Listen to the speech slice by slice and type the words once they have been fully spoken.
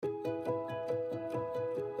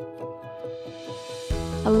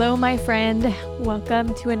Hello, my friend.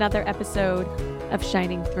 Welcome to another episode of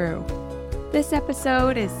Shining Through. This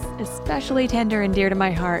episode is especially tender and dear to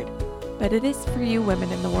my heart, but it is for you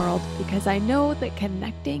women in the world because I know that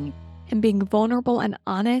connecting and being vulnerable and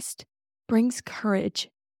honest brings courage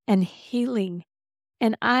and healing.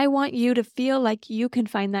 And I want you to feel like you can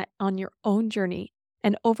find that on your own journey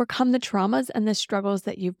and overcome the traumas and the struggles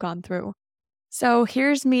that you've gone through. So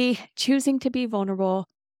here's me choosing to be vulnerable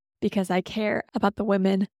because I care about the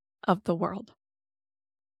women of the world.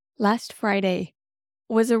 Last Friday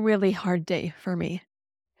was a really hard day for me.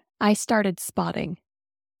 I started spotting.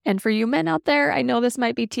 And for you men out there, I know this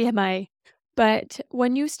might be TMI, but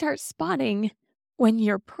when you start spotting when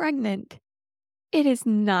you're pregnant, it is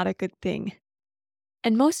not a good thing.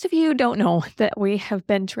 And most of you don't know that we have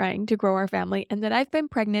been trying to grow our family and that I've been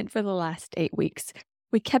pregnant for the last 8 weeks.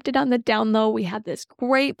 We kept it on the down low. We had this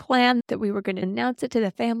great plan that we were going to announce it to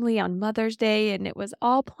the family on Mother's Day, and it was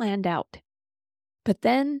all planned out. But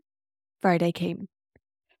then Friday came.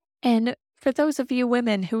 And for those of you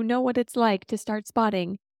women who know what it's like to start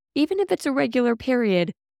spotting, even if it's a regular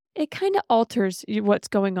period, it kind of alters what's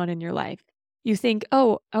going on in your life. You think,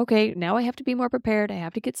 oh, okay, now I have to be more prepared. I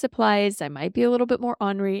have to get supplies. I might be a little bit more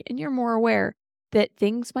ornery, and you're more aware that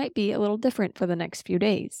things might be a little different for the next few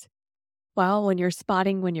days. Well, when you're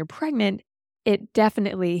spotting when you're pregnant, it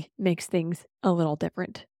definitely makes things a little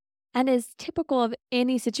different. And is typical of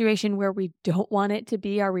any situation where we don't want it to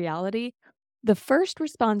be our reality, the first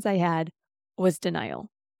response I had was denial.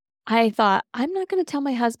 I thought, I'm not going to tell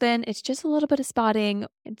my husband. It's just a little bit of spotting.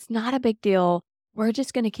 It's not a big deal. We're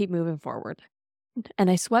just going to keep moving forward. And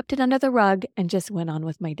I swept it under the rug and just went on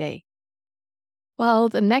with my day. Well,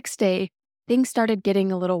 the next day, things started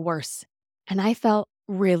getting a little worse, and I felt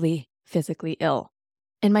really physically ill.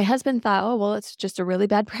 And my husband thought, oh, well, it's just a really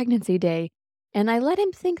bad pregnancy day. And I let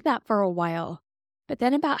him think that for a while. But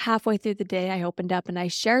then about halfway through the day, I opened up and I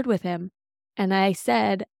shared with him. And I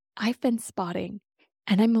said, I've been spotting,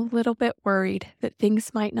 and I'm a little bit worried that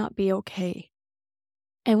things might not be okay.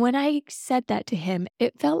 And when I said that to him,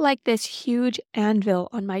 it felt like this huge anvil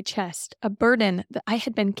on my chest, a burden that I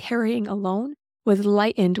had been carrying alone was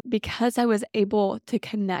lightened because I was able to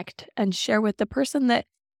connect and share with the person that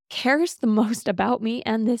cares the most about me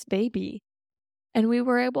and this baby. And we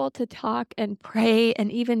were able to talk and pray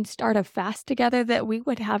and even start a fast together that we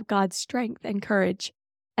would have God's strength and courage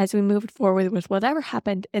as we moved forward with whatever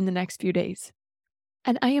happened in the next few days.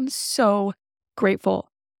 And I am so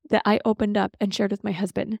grateful that I opened up and shared with my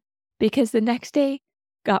husband because the next day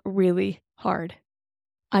got really hard.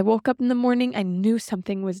 I woke up in the morning, I knew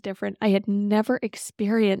something was different. I had never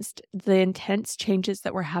experienced the intense changes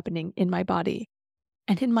that were happening in my body.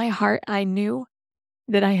 And in my heart, I knew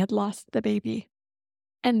that I had lost the baby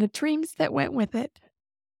and the dreams that went with it.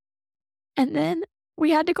 And then we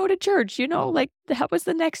had to go to church, like that was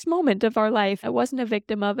the next moment of our life. I wasn't a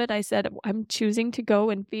victim of it. I said, I'm choosing to go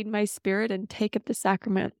and feed my spirit and take up the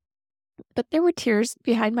sacrament. But there were tears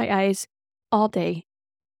behind my eyes all day.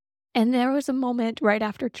 And there was a moment right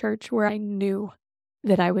after church where I knew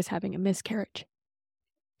that I was having a miscarriage.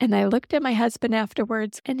 And I looked at my husband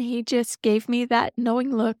afterwards, and he just gave me that knowing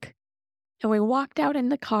look. And we walked out in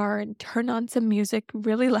the car and turned on some music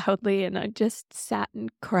really loudly, and I just sat and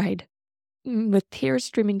cried with tears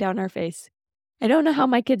streaming down our face. I don't know how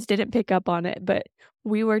my kids didn't pick up on it, but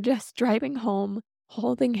we were just driving home,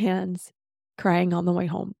 holding hands, crying on the way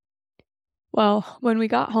home. Well, when we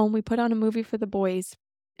got home, we put on a movie for the boys,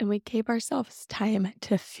 and we gave ourselves time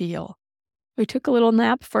to feel. We took a little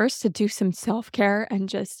nap first to do some self-care and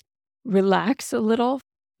just relax a little.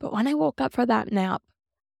 But when I woke up for that nap,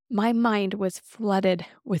 my mind was flooded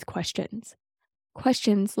with questions.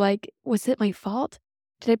 Questions like, was it my fault?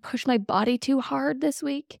 Did I push my body too hard this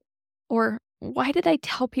week? Or why did I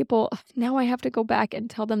tell people now I have to go back and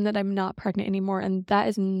tell them that I'm not pregnant anymore? And that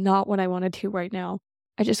is not what I want to do right now.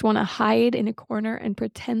 I just want to hide in a corner and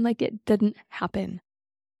pretend like it didn't happen.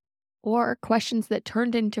 Or questions that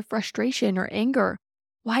turned into frustration or anger.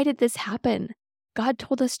 Why did this happen? God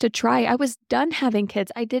told us to try. I was done having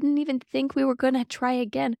kids. I didn't even think we were going to try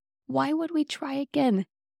again. Why would we try again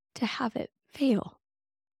to have it fail?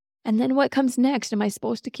 And then what comes next? Am I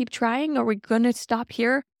supposed to keep trying? Are we going to stop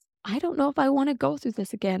here? I don't know if I want to go through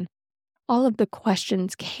this again. All of the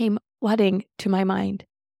questions came flooding to my mind.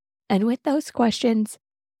 And with those questions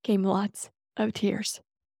came lots of tears.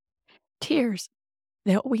 Tears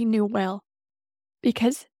that we knew well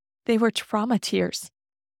because they were trauma tears.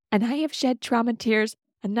 And I have shed trauma tears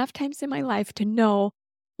enough times in my life to know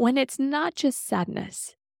when it's not just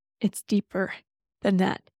sadness, it's deeper than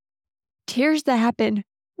that. Tears that happen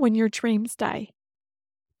when your dreams die.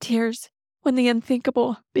 Tears when the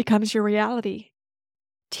unthinkable becomes your reality.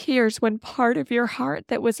 Tears when part of your heart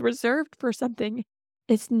that was reserved for something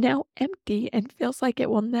is now empty and feels like it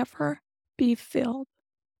will never be filled.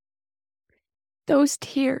 Those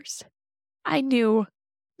tears, I knew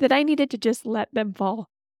that I needed to just let them fall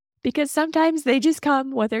because sometimes they just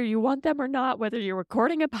come whether you want them or not, whether you're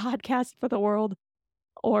recording a podcast for the world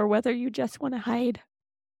or whether you just want to hide.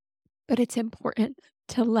 But it's important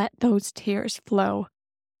to let those tears flow.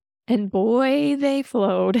 And boy, they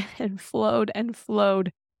flowed and flowed and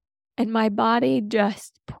flowed. And my body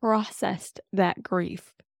just processed that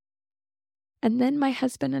grief. And then my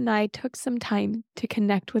husband and I took some time to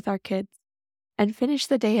connect with our kids and finish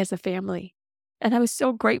the day as a family. And I was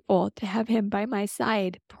so grateful to have him by my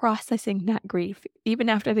side processing that grief. Even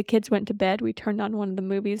after the kids went to bed, we turned on one of the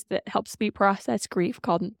movies that helps me process grief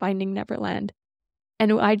called Finding Neverland.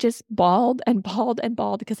 And I just bawled and bawled and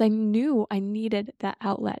bawled because I knew I needed that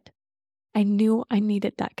outlet. I knew I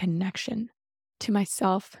needed that connection to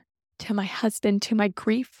myself, to my husband, to my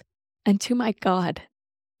grief, and to my God.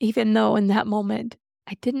 Even though in that moment,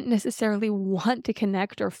 I didn't necessarily want to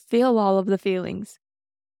connect or feel all of the feelings,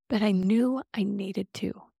 but I knew I needed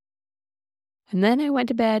to. And then I went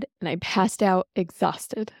to bed and I passed out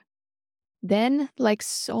exhausted. Then, like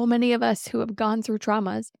so many of us who have gone through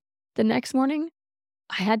traumas, the next morning,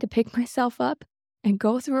 I had to pick myself up and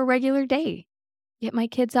go through a regular day. Get my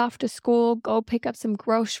kids off to school, go pick up some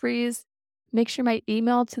groceries, make sure my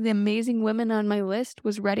email to the amazing women on my list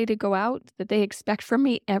was ready to go out that they expect from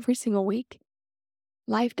me every single week.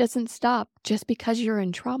 Life doesn't stop just because you're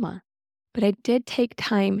in trauma. But I did take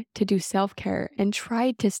time to do self-care and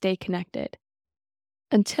tried to stay connected.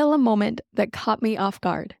 Until a moment that caught me off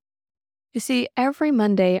guard. You see, every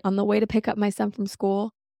Monday on the way to pick up my son from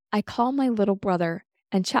school, I call my little brother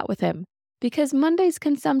and chat with him because Mondays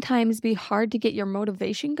can sometimes be hard to get your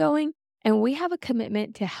motivation going, and we have a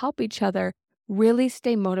commitment to help each other really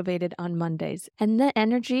stay motivated on Mondays. And the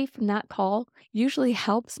energy from that call usually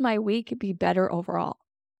helps my week be better overall.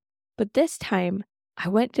 But this time, I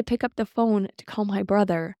went to pick up the phone to call my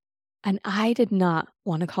brother, and I did not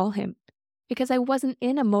want to call him because I wasn't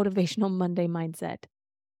in a motivational Monday mindset.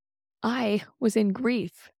 I was in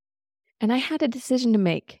grief, and I had a decision to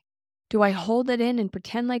make. Do I hold it in and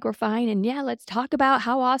pretend like we're fine? And yeah, let's talk about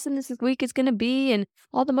how awesome this week is going to be and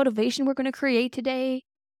all the motivation we're going to create today.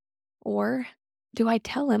 Or do I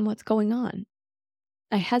tell him what's going on?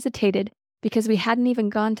 I hesitated because we hadn't even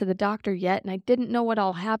gone to the doctor yet and I didn't know what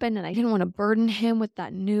all happened and I didn't want to burden him with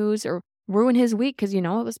that news or ruin his week because, it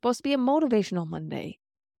was supposed to be a motivational Monday.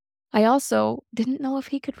 I also didn't know if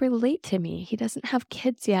he could relate to me. He doesn't have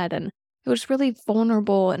kids yet and it was really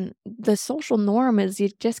vulnerable, and the social norm is you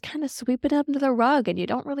just kind of sweep it under the rug and you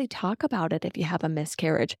don't really talk about it if you have a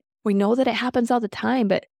miscarriage. We know that it happens all the time,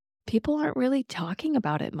 but people aren't really talking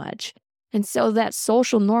about it much. And so that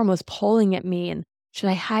social norm was pulling at me and should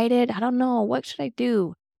I hide it? I don't know. What should I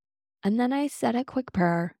do? And then I said a quick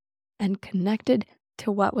prayer and connected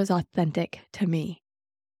to what was authentic to me.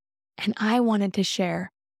 And I wanted to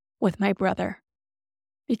share with my brother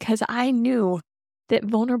because I knew that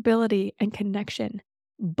vulnerability and connection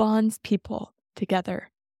bonds people together.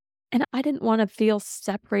 And I didn't want to feel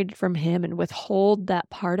separated from him and withhold that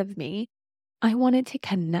part of me. I wanted to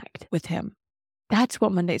connect with him. That's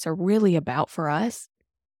what Mondays are really about for us.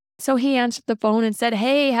 So he answered the phone and said,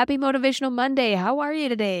 "Hey, happy Motivational Monday. How are you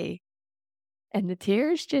today?" And the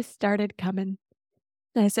tears just started coming.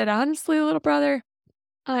 And I said, "Honestly, little brother,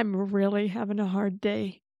 I'm really having a hard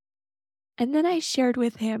day." And then I shared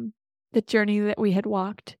with him the journey that we had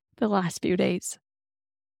walked the last few days.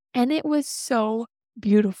 And it was so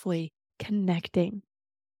beautifully connecting.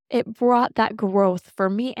 It brought that growth for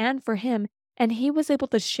me and for him. And he was able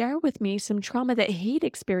to share with me some trauma that he'd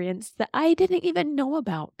experienced that I didn't even know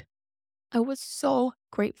about. I was so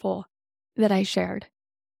grateful that I shared.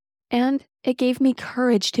 And it gave me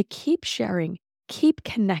courage to keep sharing, keep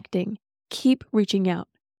connecting, keep reaching out,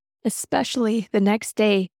 especially the next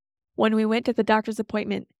day when we went to the doctor's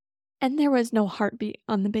appointment and there was no heartbeat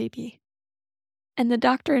on the baby. And the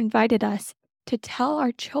doctor invited us to tell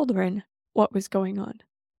our children what was going on.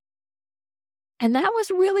 And that was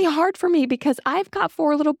really hard for me because I've got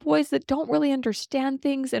 4 little boys that don't really understand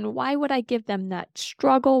things. And why would I give them that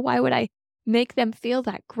struggle? Why would I make them feel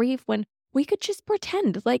that grief when we could just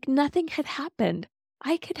pretend like nothing had happened?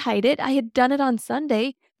 I could hide it. I had done it on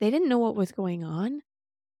Sunday. They didn't know what was going on.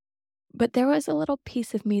 But there was a little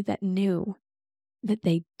piece of me that knew that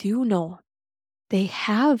they do know. They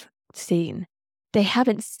have seen. They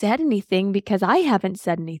haven't said anything because I haven't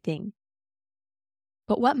said anything.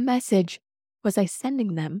 But what message was I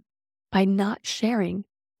sending them by not sharing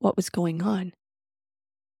what was going on.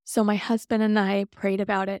 So my husband and I prayed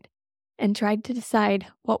about it and tried to decide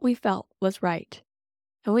what we felt was right.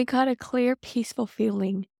 And we got a clear, peaceful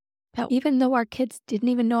feeling that even though our kids didn't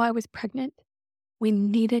even know I was pregnant, we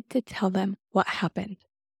needed to tell them what happened.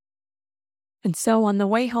 And so on the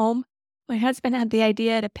way home, my husband had the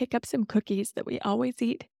idea to pick up some cookies that we always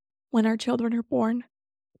eat when our children are born.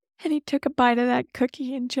 And he took a bite of that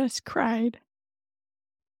cookie and just cried.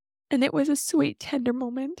 And it was a sweet, tender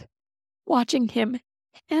moment watching him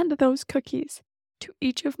hand those cookies to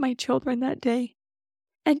each of my children that day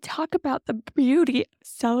and talk about the beauty of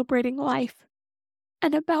celebrating life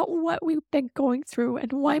and about what we've been going through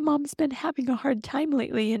and why mom's been having a hard time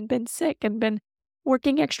lately and been sick and been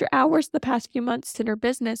working extra hours the past few months in her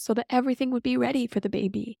business so that everything would be ready for the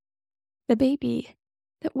baby. The baby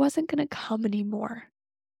that wasn't going to come anymore.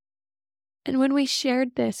 And when we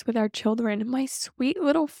shared this with our children, my sweet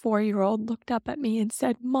little 4-year-old looked up at me and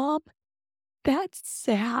said, "Mom, that's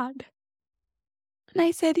sad." And I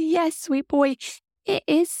said, "Yes, sweet boy, it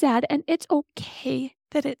is sad, and it's okay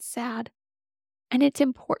that it's sad. And it's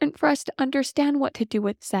important for us to understand what to do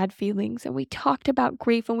with sad feelings." And we talked about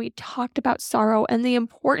grief and we talked about sorrow and the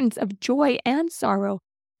importance of joy and sorrow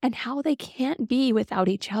and how they can't be without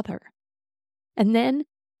each other. And then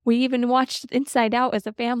we even watched Inside Out as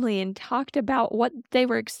a family and talked about what they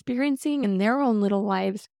were experiencing in their own little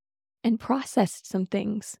lives and processed some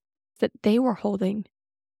things that they were holding.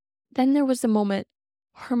 Then there was a moment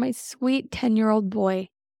where my sweet 10-year-old boy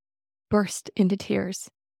burst into tears.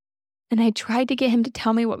 And I tried to get him to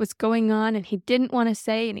tell me what was going on, and he didn't want to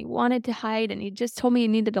say, and he wanted to hide, and he just told me he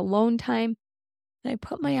needed alone time. And I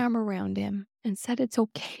put my arm around him and said, "It's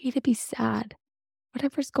okay to be sad.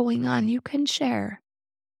 Whatever's going on, you can share."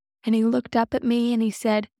 And he looked up at me and he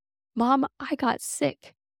said, "Mom, I got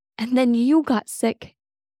sick. And then you got sick.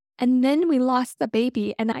 And then we lost the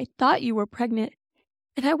baby, and I thought you were pregnant.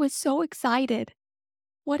 And I was so excited.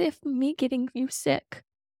 What if me getting you sick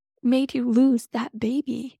made you lose that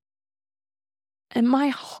baby?" And my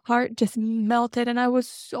heart just melted, and I was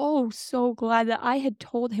so, so glad that I had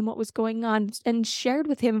told him what was going on and shared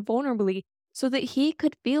with him vulnerably so that he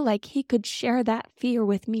could feel like he could share that fear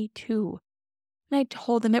with me too. And I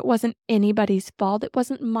told him it wasn't anybody's fault. It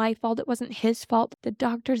wasn't my fault. It wasn't his fault. The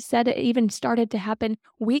doctors said it even started to happen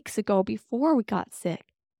weeks ago before we got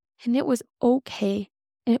sick. And it was okay.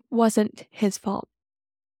 It wasn't his fault.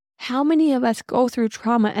 How many of us go through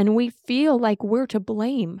trauma and we feel like we're to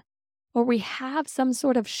blame? Or we have some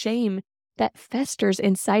sort of shame that festers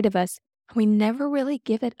inside of us, and we never really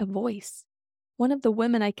give it a voice. One of the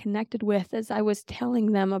women I connected with as I was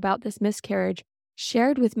telling them about this miscarriage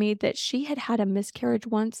shared with me that she had had a miscarriage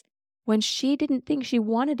once when she didn't think she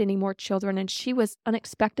wanted any more children and she was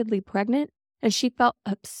unexpectedly pregnant, and she felt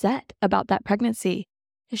upset about that pregnancy.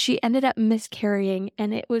 And she ended up miscarrying,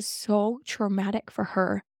 and it was so traumatic for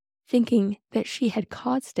her, thinking that she had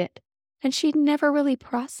caused it. And she'd never really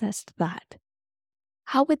processed that.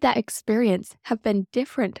 How would that experience have been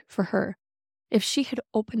different for her if she had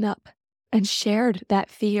opened up and shared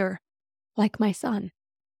that fear like my son?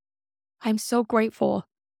 I'm so grateful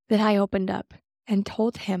that I opened up and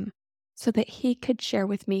told him so that he could share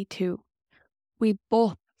with me too. We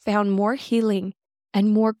both found more healing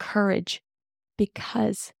and more courage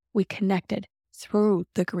because we connected through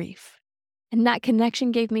the grief. And that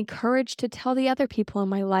connection gave me courage to tell the other people in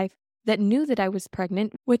my life that knew that I was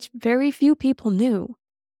pregnant, which very few people knew.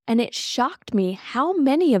 And it shocked me how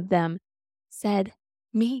many of them said,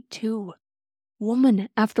 "Me too." Woman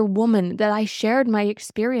after woman that I shared my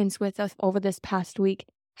experience with over this past week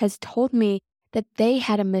has told me that they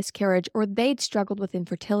had a miscarriage or they'd struggled with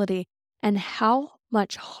infertility and how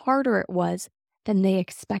much harder it was than they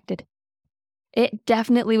expected. It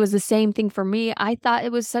definitely was the same thing for me. I thought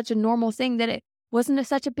it was such a normal thing that it wasn't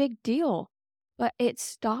such a big deal. But it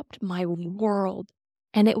stopped my world,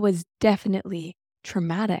 and it was definitely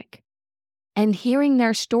traumatic. And hearing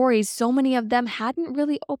their stories, so many of them hadn't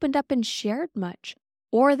really opened up and shared much,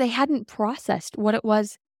 or they hadn't processed what it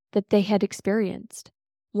was that they had experienced.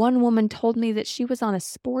 One woman told me that she was on a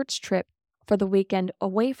sports trip for the weekend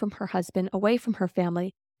away from her husband, away from her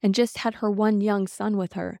family, and just had her one young son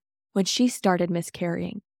with her when she started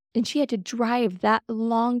miscarrying. And she had to drive that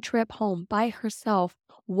long trip home by herself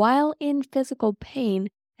while in physical pain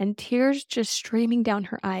and tears just streaming down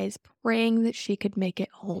her eyes, praying that she could make it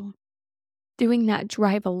home. Doing that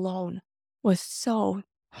drive alone was so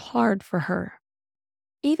hard for her.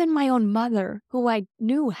 Even my own mother, who I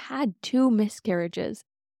knew had 2 miscarriages,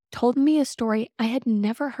 told me a story I had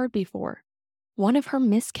never heard before. One of her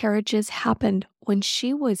miscarriages happened when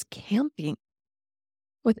she was camping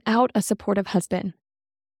without a supportive husband.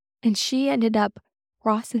 And she ended up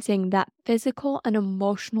processing that physical and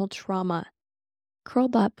emotional trauma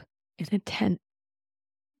curled up in a tent.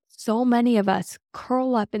 So many of us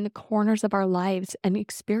curl up in the corners of our lives and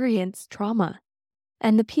experience trauma.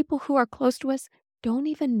 And the people who are close to us don't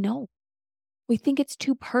even know. We think it's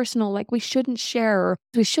too personal, like we shouldn't share, or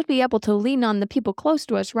we should be able to lean on the people close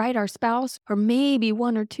to us, right? Our spouse, or maybe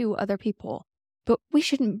one or two other people. But we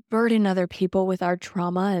shouldn't burden other people with our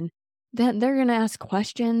trauma, and then they're going to ask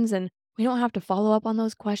questions, and we don't have to follow up on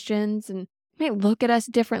those questions, and they might look at us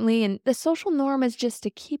differently. And the social norm is just to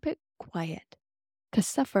keep it quiet, to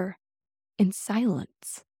suffer in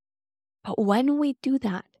silence. But when we do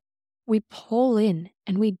that, we pull in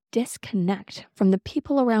and we disconnect from the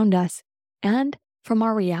people around us and from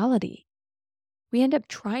our reality. We end up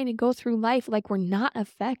trying to go through life like we're not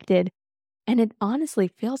affected, and it honestly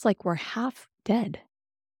feels like we're half dead.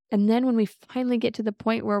 And then when we finally get to the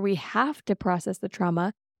point where we have to process the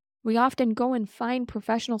trauma, we often go and find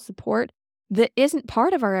professional support that isn't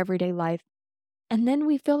part of our everyday life. And then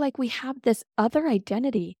we feel like we have this other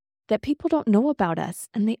identity that people don't know about us,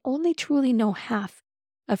 and they only truly know half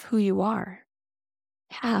of who you are,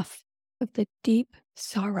 half of the deep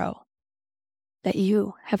sorrow that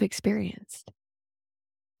you have experienced.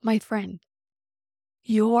 My friend,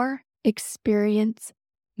 your experience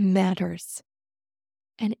matters,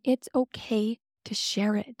 and it's okay to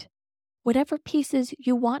share it. Whatever pieces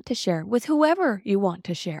you want to share with whoever you want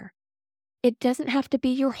to share. It doesn't have to be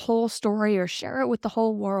your whole story or share it with the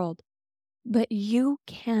whole world, but you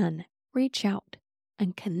can reach out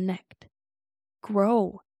and connect,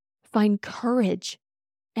 grow, find courage,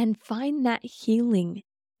 and find that healing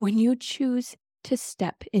when you choose to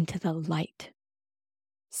step into the light.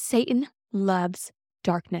 Satan loves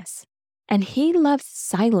darkness, and he loves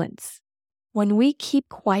silence. When we keep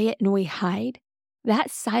quiet and we hide, that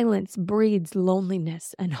silence breeds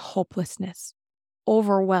loneliness and hopelessness,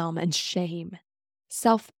 overwhelm and shame,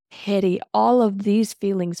 self-pity. All of these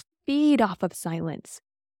feelings feed off of silence,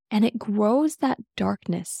 and it grows that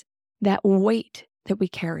darkness, that weight that we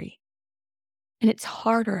carry. And it's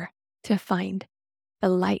harder to find the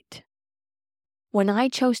light. When I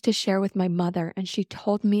chose to share with my mother and she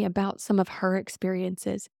told me about some of her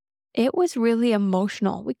experiences, it was really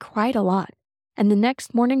emotional. We cried a lot. And the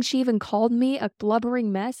next morning, she even called me a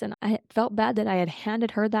blubbering mess, and I felt bad that I had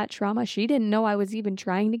handed her that trauma. She didn't know I was even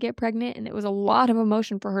trying to get pregnant, and it was a lot of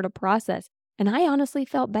emotion for her to process. And I honestly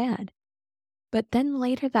felt bad. But then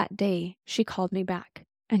later that day, she called me back,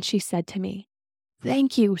 and she said to me,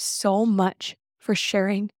 "Thank you so much for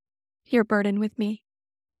sharing your burden with me.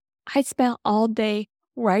 I spent all day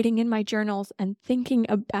writing in my journals and thinking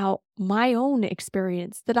about my own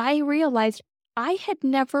experience that I realized I had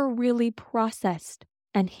never really processed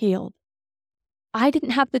and healed. I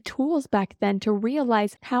didn't have the tools back then to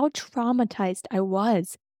realize how traumatized I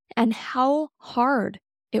was and how hard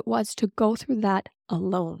it was to go through that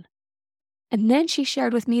alone." And then she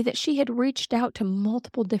shared with me that she had reached out to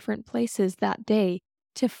multiple different places that day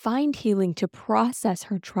to find healing, to process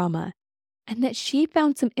her trauma, and that she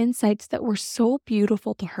found some insights that were so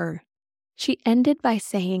beautiful to her. She ended by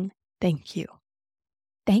saying, "Thank you.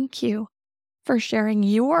 Thank you for sharing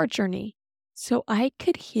your journey so I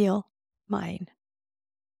could heal mine."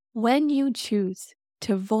 When you choose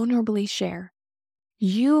to vulnerably share,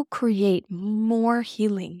 you create more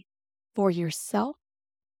healing for yourself,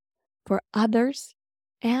 for others,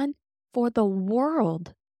 and for the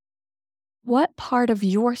world. What part of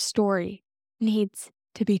your story needs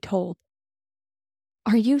to be told?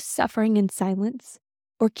 Are you suffering in silence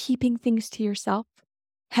or keeping things to yourself?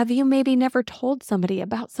 Have you maybe never told somebody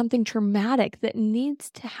about something traumatic that needs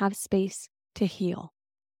to have space to heal?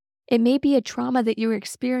 It may be a trauma that you're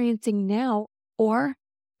experiencing now, or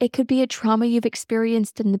it could be a trauma you've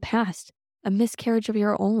experienced in the past, a miscarriage of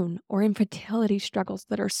your own, or infertility struggles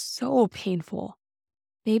that are so painful.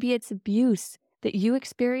 Maybe it's abuse that you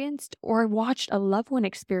experienced or watched a loved one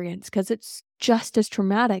experience, because it's just as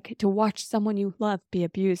traumatic to watch someone you love be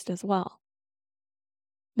abused as well.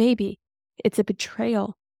 Maybe it's a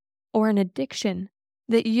betrayal or an addiction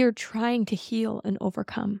that you're trying to heal and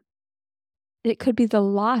overcome. It could be the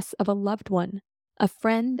loss of a loved one, a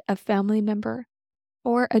friend, a family member,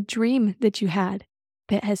 or a dream that you had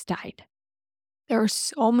that has died. There are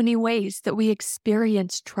so many ways that we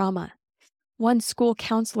experience trauma. One school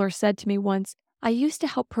counselor said to me once, "I used to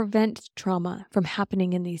help prevent trauma from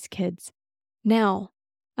happening in these kids. Now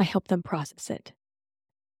I help them process it."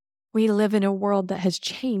 We live in a world that has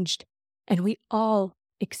changed, and we all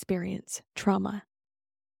experience trauma.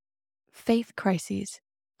 Faith crises,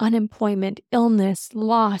 unemployment, illness,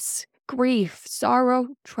 loss, grief,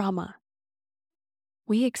 sorrow, trauma.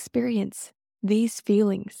 we experience these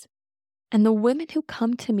feelings. And the women who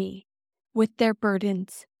come to me with their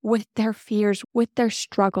burdens, with their fears, with their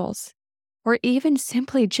struggles, or even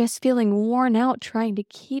simply just feeling worn out trying to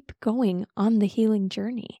keep going on the healing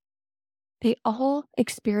journey, they all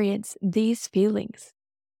experience these feelings.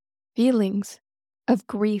 Feelings of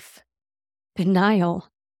grief, denial,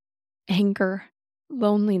 anger,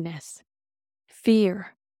 loneliness,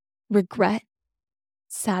 fear, regret,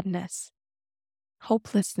 sadness,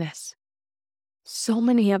 hopelessness. So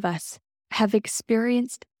many of us have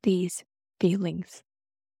experienced these feelings.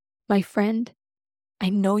 My friend, I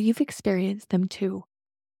know you've experienced them too,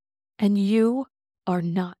 and you are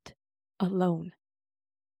not alone.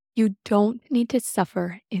 You don't need to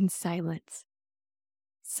suffer in silence.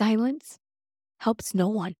 Silence helps no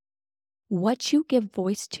one. What you give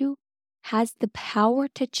voice to has the power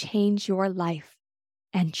to change your life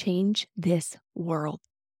and change this world.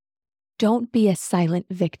 Don't be a silent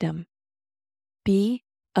victim. Be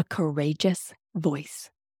a courageous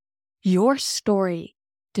voice. Your story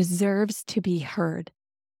deserves to be heard.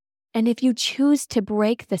 And if you choose to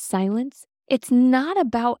break the silence, it's not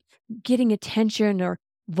about getting attention or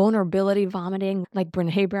vulnerability vomiting like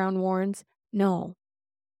Brené Brown warns. No.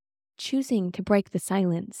 Choosing to break the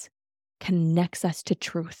silence connects us to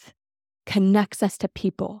truth, connects us to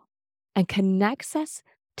people, and connects us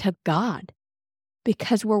to God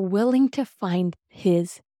because we're willing to find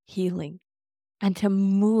His healing and to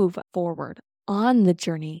move forward on the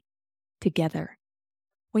journey together.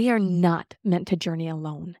 We are not meant to journey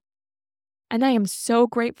alone. And I am so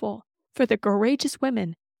grateful for the courageous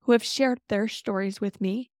women who have shared their stories with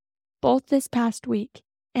me, both this past week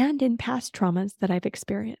and in past traumas that I've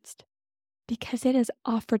experienced, because it has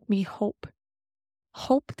offered me hope.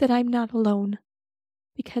 Hope that I'm not alone,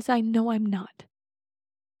 because I know I'm not.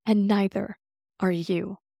 And neither are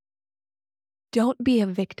you. Don't be a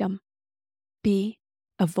victim. Be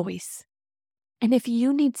a voice. And if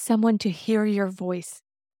you need someone to hear your voice,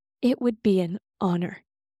 it would be an honor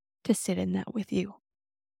to sit in that with you.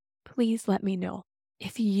 Please let me know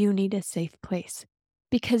if you need a safe place,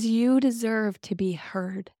 because you deserve to be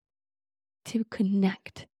heard, to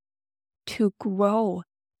connect, to grow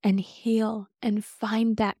and heal and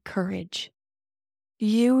find that courage.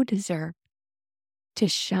 You deserve to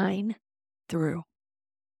shine through.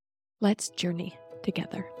 Let's journey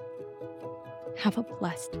together. Have a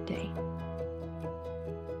blessed day.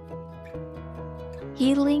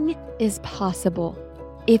 Healing is possible.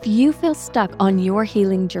 If you feel stuck on your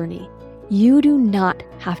healing journey, you do not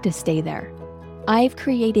have to stay there. I've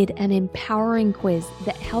created an empowering quiz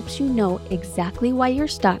that helps you know exactly why you're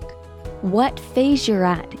stuck, what phase you're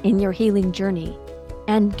at in your healing journey,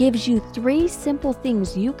 and gives you 3 simple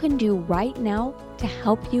things you can do right now to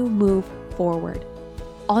help you move forward.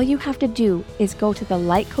 All you have to do is go to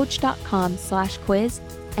thelightcoach.com/quiz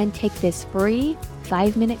and take this free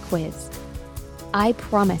 5-minute quiz. I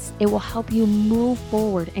promise it will help you move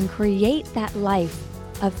forward and create that life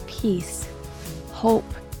of peace, hope,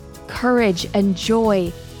 courage, and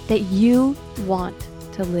joy that you want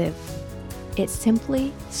to live. It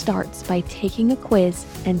simply starts by taking a quiz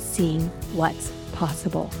and seeing what's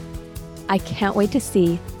possible. I can't wait to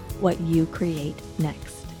see what you create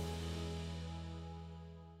next.